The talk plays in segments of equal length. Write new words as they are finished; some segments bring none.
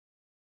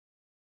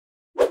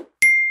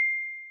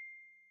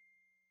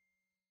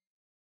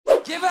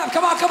Give it up,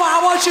 come on, come on.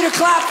 I want you to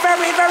clap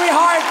very, very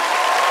hard.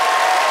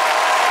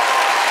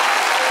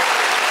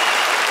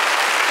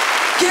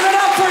 Give it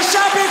up for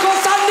Shappi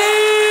Khorsandi!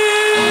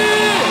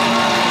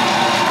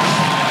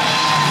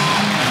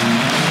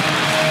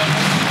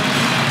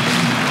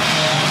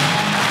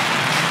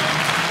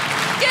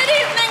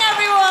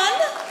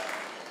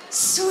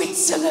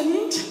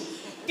 Switzerland,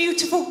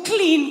 beautiful,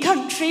 clean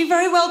country,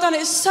 very well done.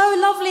 It's so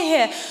lovely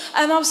here.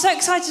 I was so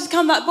excited to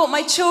come back. I brought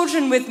my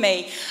children with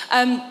me.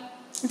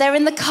 They're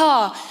in the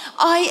car.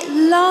 I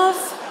love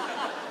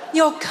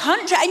your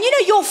country. And you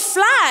know, your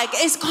flag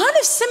is kind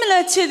of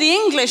similar to the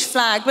English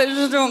flag, but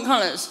with different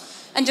colours.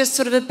 And just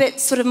sort of a bit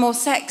more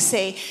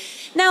sexy.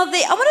 Now,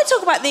 I want to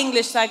talk about the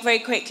English flag very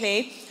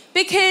quickly,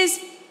 because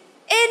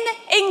in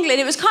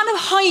England, it was kind of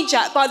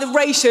hijacked by the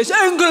racists,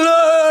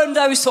 England,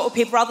 those sort of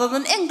people, rather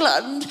than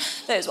England,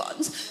 those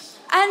ones.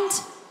 And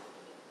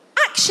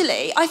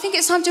actually, I think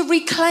it's time to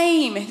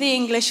reclaim the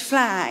English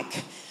flag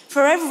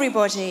for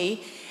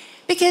everybody,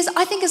 because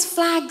I think as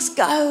flags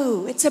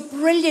go, it's a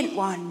brilliant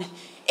one.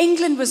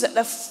 England was at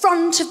the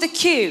front of the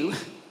queue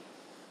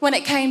when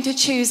it came to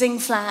choosing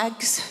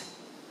flags.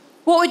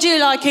 What would you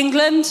like,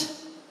 England?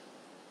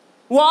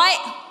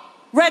 White,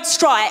 red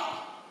stripe.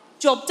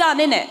 Job done,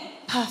 innit?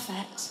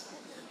 Perfect.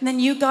 And then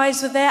you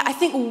guys were there. I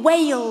think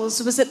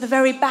Wales was at the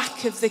very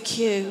back of the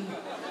queue.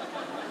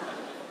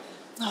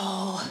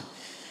 Oh,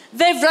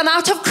 they've run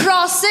out of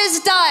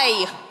crosses,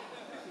 Day.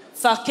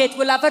 Fuck it,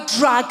 we'll have a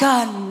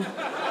dragon.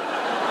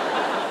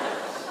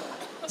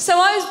 So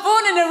I was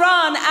born in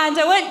Iran, and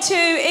I went to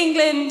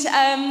England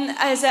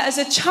as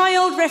a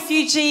child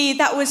refugee.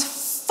 That was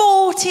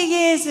 40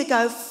 years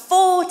ago,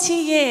 40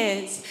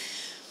 years.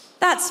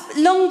 That's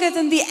longer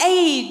than the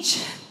age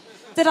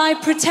that I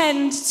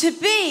pretend to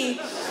be.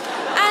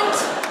 And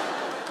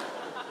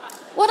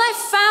what I've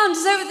found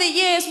is over the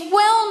years,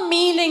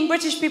 well-meaning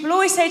British people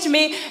always say to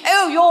me,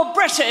 oh, you're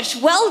British,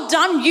 well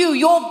done you,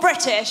 you're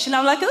British. And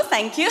I'm like, oh,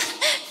 thank you.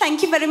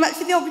 Thank you very much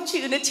for the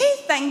opportunity,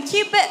 thank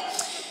you. But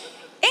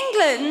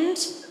England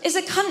is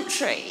a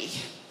country.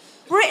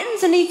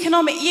 Britain's an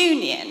economic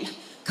union.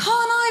 Can't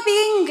I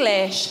be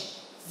English?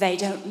 They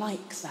don't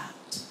like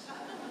that.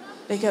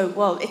 They go,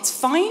 well, it's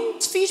fine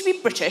for you to be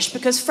British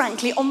because,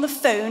 frankly, on the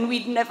phone,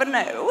 we'd never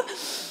know.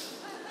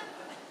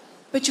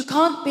 But you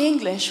can't be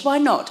English. Why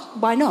not?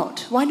 Why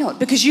not? Why not?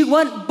 Because you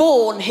weren't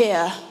born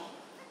here.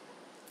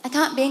 I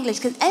can't be English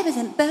because I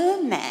wasn't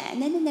born there.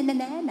 No, no, no, no,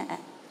 no, no.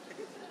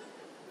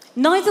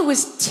 Neither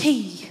was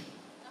tea.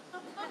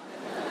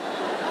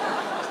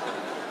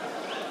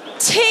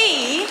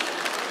 Tea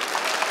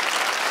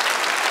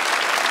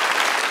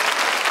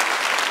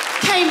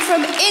came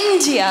from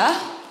India.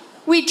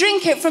 We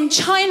drink it from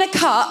china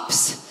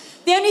cups.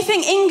 The only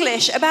thing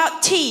English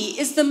about tea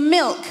is the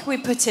milk we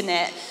put in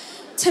it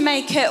to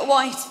make it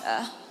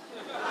whiter.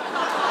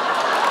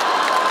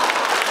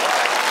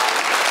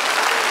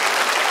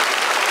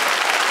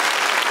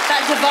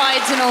 That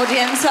divides an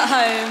audience at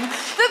home.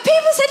 But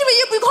people say to me,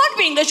 you can't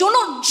be English, you're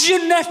not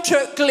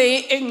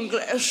genetically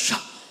English.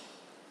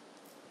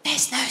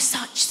 There's no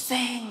such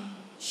thing.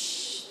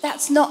 Shh.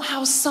 That's not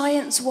how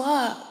science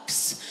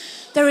works.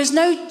 There is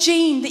no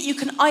gene that you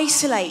can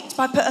isolate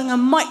by putting a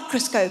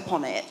microscope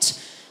on it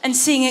and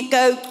seeing it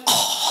go,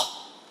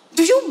 oh,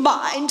 do you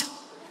mind?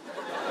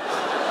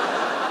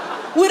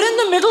 We're in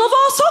the middle of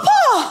our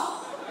supper.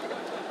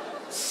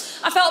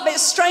 I felt a bit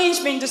strange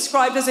being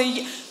described as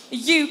a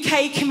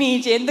UK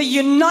comedian, the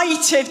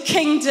United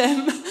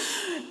Kingdom.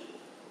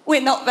 We're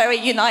not very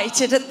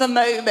united at the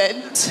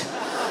moment.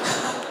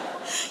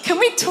 Can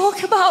we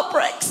talk about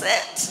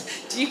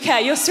Brexit? Do you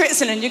care? You're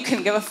Switzerland, you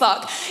couldn't give a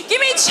fuck. Give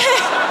me a cheer.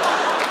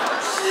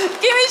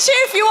 Give me a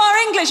cheer if you are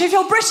English, if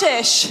you're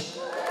British.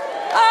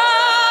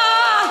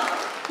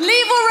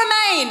 Leave or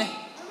remain?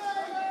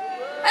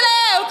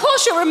 Hello, of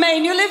course you'll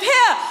remain, you live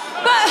here.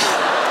 But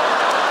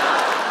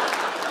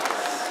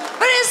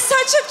it's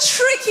such a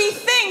tricky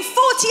thing.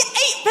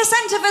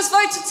 48% of us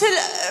voted to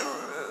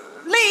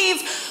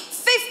leave.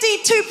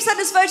 52%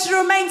 has voted to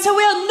remain, so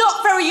we are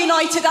not very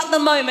united at the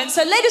moment.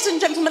 So, ladies and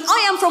gentlemen,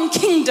 I am from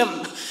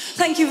Kingdom.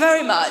 Thank you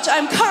very much.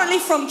 I'm currently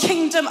from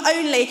Kingdom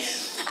only.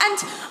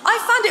 And I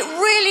found it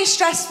really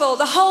stressful,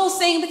 the whole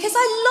thing, because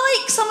I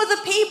like some of the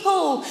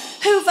people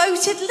who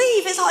voted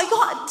leave. It's like,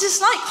 just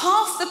like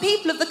half the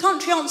people of the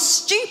country aren't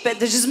stupid,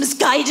 they're just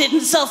misguided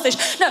and selfish.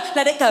 No,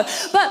 let it go.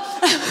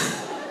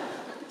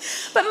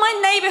 But my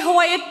neighbour, who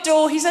I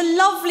adore, he's a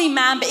lovely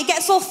man, but he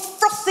gets all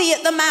frothy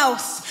at the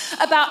mouth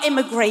about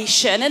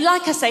immigration. And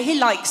like I say, he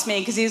likes me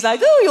because he's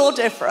like, oh, you're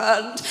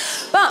different.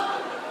 But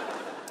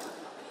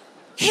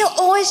he'll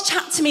always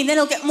chat to me and then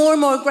he'll get more and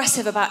more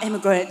aggressive about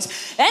immigrants.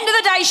 End of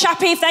the day,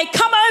 Shappi, if they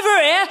come over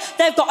here,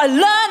 they've got to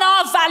learn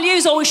our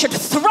values or we should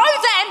throw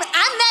them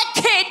and their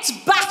kids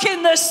back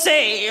in the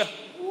sea.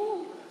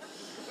 Ooh.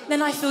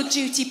 Then I feel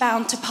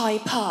duty-bound to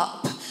pipe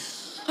up.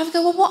 I would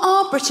go, well, what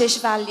are British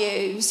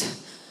values?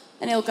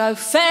 And he'll go,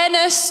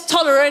 fairness,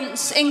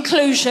 tolerance,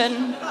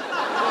 inclusion.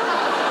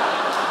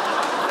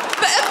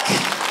 But a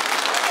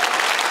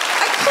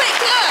quick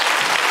look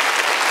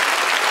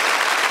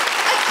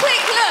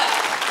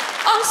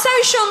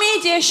social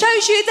media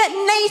shows you that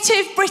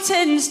native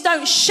Britons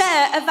don't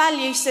share a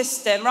value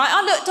system, right?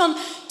 I looked on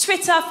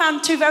Twitter,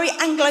 found 2 very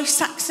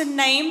Anglo-Saxon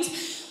names,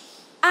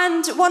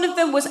 and one of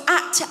them was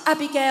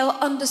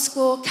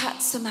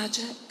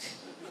 @Abigail_Katsamagic.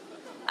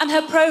 And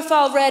her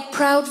profile read,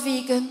 proud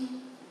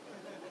vegan,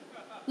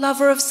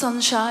 lover of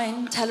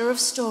sunshine, teller of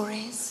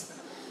stories.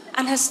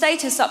 And her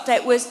status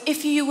update was,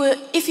 if you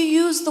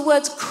use the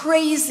words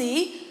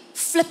crazy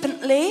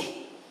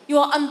flippantly, you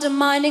are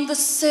undermining the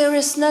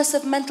seriousness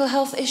of mental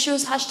health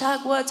issues,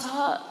 #words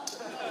hurt.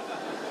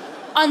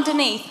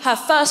 Underneath, her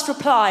first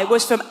reply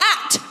was from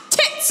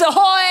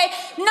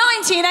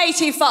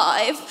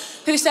 @TitsAhoy1985,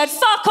 who said,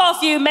 fuck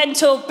off, you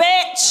mental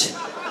bitch.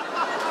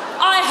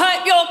 I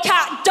hope your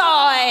cat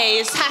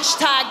dies,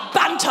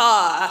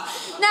 #banter.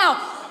 Now,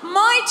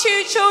 my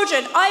 2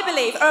 children, I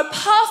believe, are a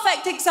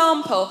perfect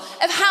example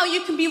of how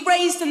you can be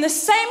raised in the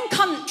same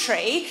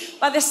country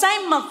by the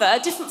same mother,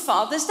 different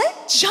fathers.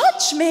 Don't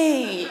judge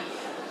me.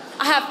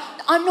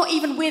 I'm not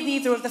even with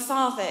either of the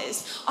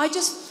fathers.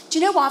 Do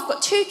you know what? I've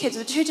got 2 kids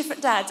with 2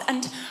 different dads,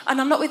 and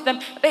I'm not with them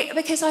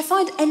because I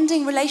find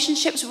ending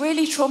relationships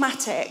really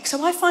traumatic.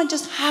 So I find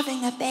just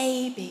having a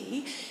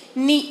baby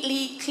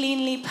neatly,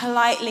 cleanly,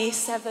 politely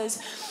severs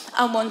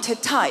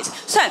unwanted ties.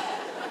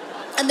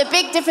 And the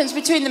big difference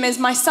between them is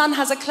my son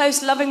has a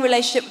close, loving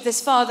relationship with his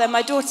father.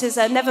 My daughter's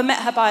never met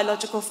her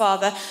biological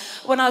father.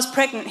 When I was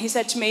pregnant, he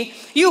said to me,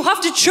 you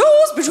have to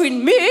choose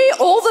between me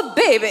or the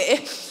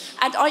baby.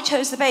 And I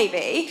chose the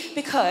baby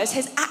because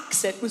his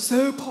accent was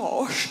so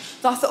posh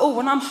that I thought, oh,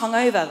 when I'm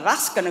hungover,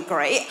 that's going to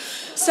great.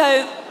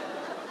 So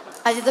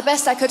I did the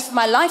best I could for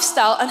my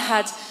lifestyle and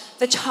had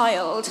the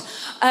child.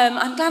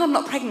 I'm glad I'm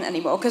not pregnant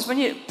anymore, because when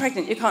you're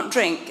pregnant, you can't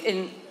drink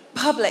in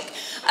public.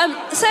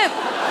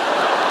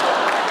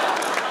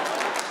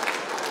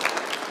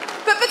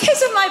 But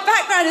because of my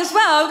background as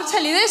well, I'll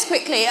tell you this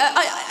quickly.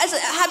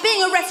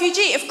 Being a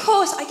refugee, of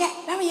course, I get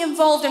very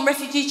involved in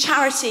refugee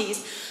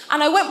charities.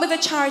 And I went with a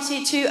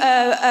charity to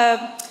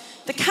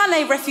the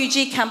Calais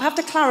refugee camp. I have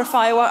to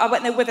clarify, I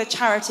went there with a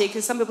charity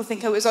because some people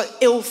think it was an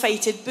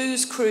ill-fated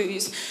booze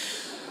cruise.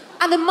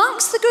 And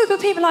amongst the group of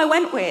people I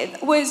went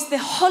with was the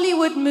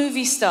Hollywood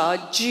movie star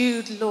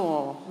Jude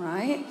Law,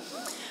 right?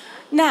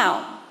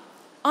 Now,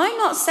 I'm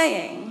not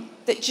saying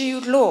that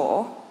Jude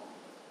Law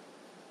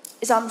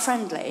is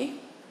unfriendly,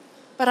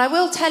 but I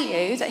will tell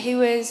you that he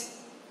was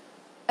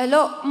a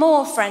lot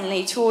more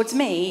friendly towards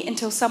me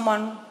until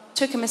someone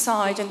took him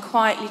aside and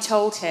quietly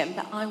told him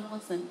that I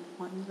wasn't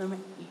one of the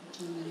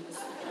refugees.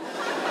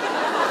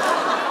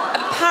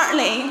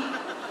 Apparently,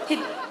 he'd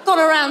gone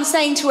around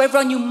saying to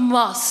everyone, you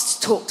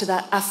must talk to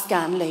that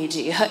Afghan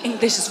lady. Her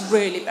English is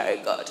really very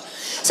good.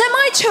 So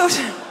my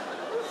children,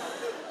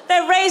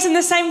 they're raised in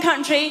the same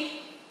country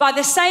by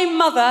the same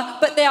mother,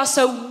 but they are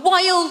so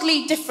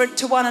wildly different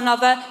to one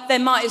another, they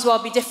might as well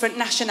be different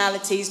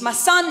nationalities. My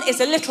son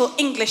is a little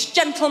English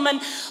gentleman.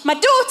 My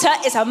daughter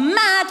is a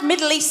mad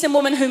Middle Eastern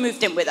woman who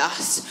moved in with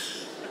us.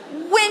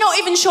 We're not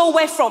even sure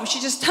where from. She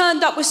just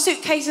turned up with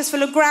suitcases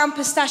full of ground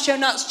pistachio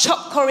nuts,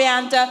 chopped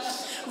coriander,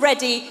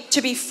 ready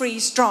to be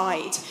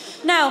freeze-dried.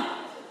 Now,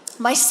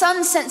 my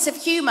son's sense of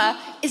humour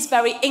is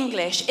very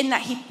English in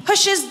that he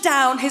pushes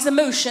down his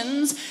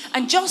emotions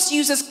and just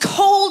uses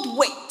cold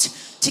wit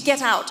to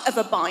get out of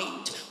a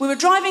bind. We were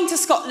driving to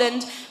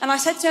Scotland and I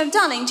said to him,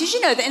 darling, did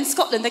you know that in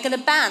Scotland they're going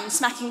to ban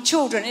smacking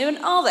children? And he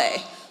went, are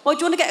they? Well,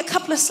 do you want to get a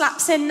couple of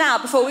slaps in now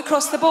before we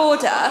cross the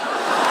border? And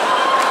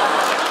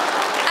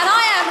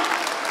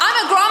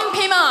I'm a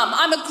grumpy mum.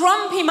 I'm a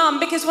grumpy mum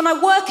because when I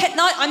work at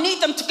night, I need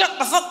them to get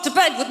the fuck to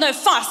bed with no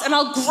fuss, and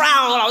I'll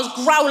growl. I was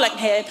growling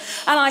here.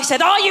 And I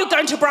said, are you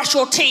going to brush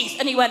your teeth?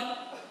 And he went,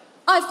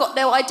 I've got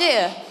no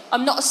idea.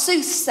 I'm not a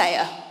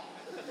soothsayer.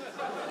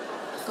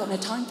 I've got no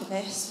time for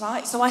this,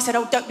 right? So I said,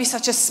 oh, don't be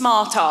such a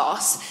smart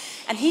ass.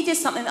 And he did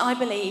something that I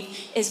believe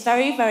is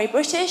very, very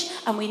British,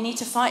 and we need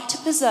to fight to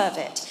preserve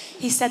it.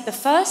 He said the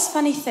first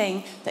funny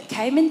thing that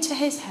came into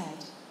his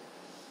head,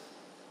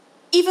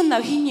 even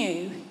though he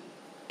knew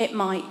it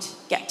might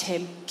get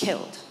him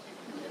killed.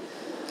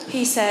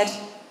 He said,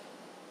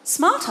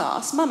 smart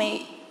ass,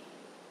 mummy,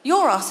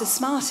 your ass is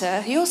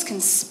smarter, yours can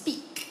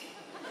speak.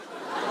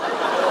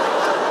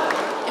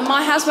 In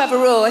my house we have a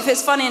rule, if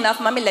it's funny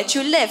enough, mummy lets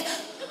you live.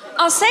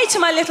 I'll say to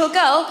my little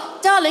girl,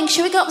 darling,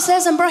 should we go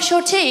upstairs and brush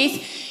your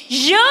teeth?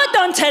 You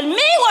don't tell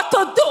me what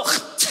to do.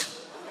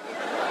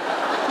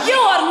 You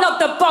are not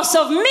the boss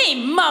of me,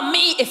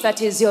 mummy, if that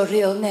is your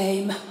real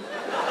name.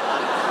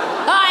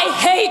 I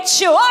hate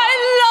you. I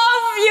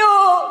love you.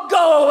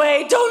 Go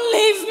away. Don't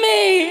leave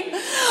me.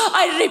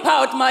 I rip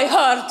out my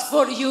heart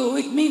for you.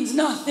 It means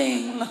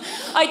nothing.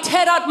 I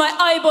tear out my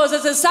eyeballs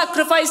as a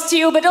sacrifice to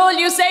you, but all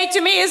you say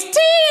to me is teeth,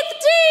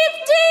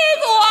 teeth,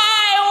 teeth. Why?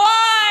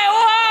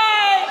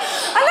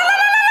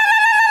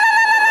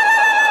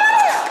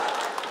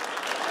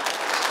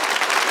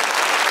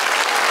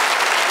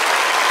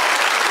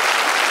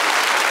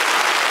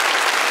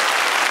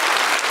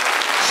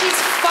 She's 5.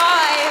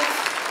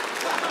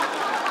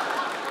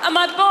 And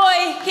my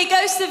boy, he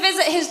goes to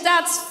visit his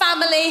dad's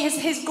family,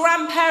 his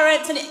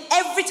grandparents, and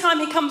every time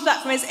he comes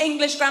back from his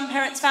English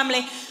grandparents'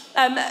 family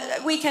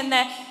weekend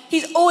there,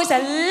 he's always a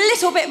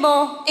little bit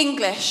more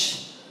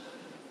English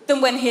than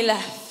when he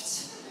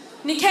left.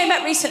 And he came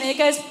back recently and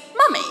he goes,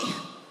 Mummy,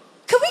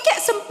 could we get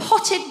some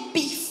potted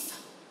beef?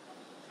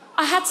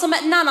 I had some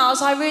at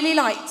Nana's, I really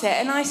liked it.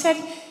 And I said,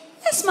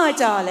 yes, my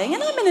darling,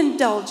 and I'm an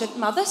indulgent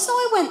mother, so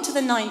I went to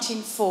the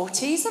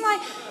 1940s and I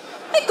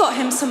got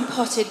him some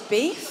potted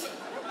beef.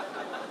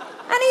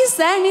 And he's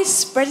there and he's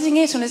spreading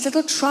it on his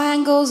little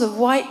triangles of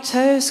white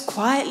toast,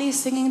 quietly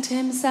singing to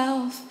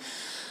himself.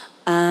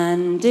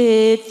 And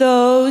did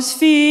those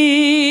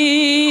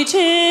feet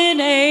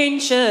in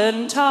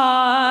ancient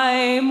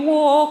time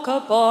walk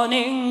upon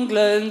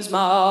England's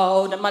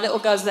mound? And my little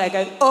girl's there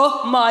going,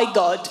 oh my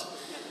God,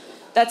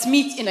 that's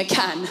meat in a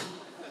can.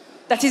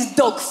 That is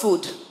dog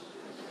food.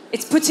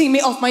 It's putting me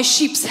off my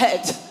sheep's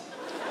head.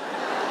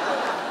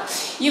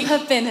 You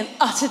have been an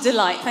utter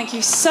delight. Thank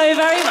you so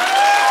very much.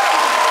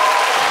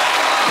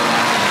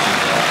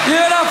 Give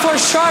it up for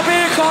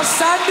Shappi,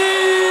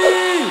 Khorsandi.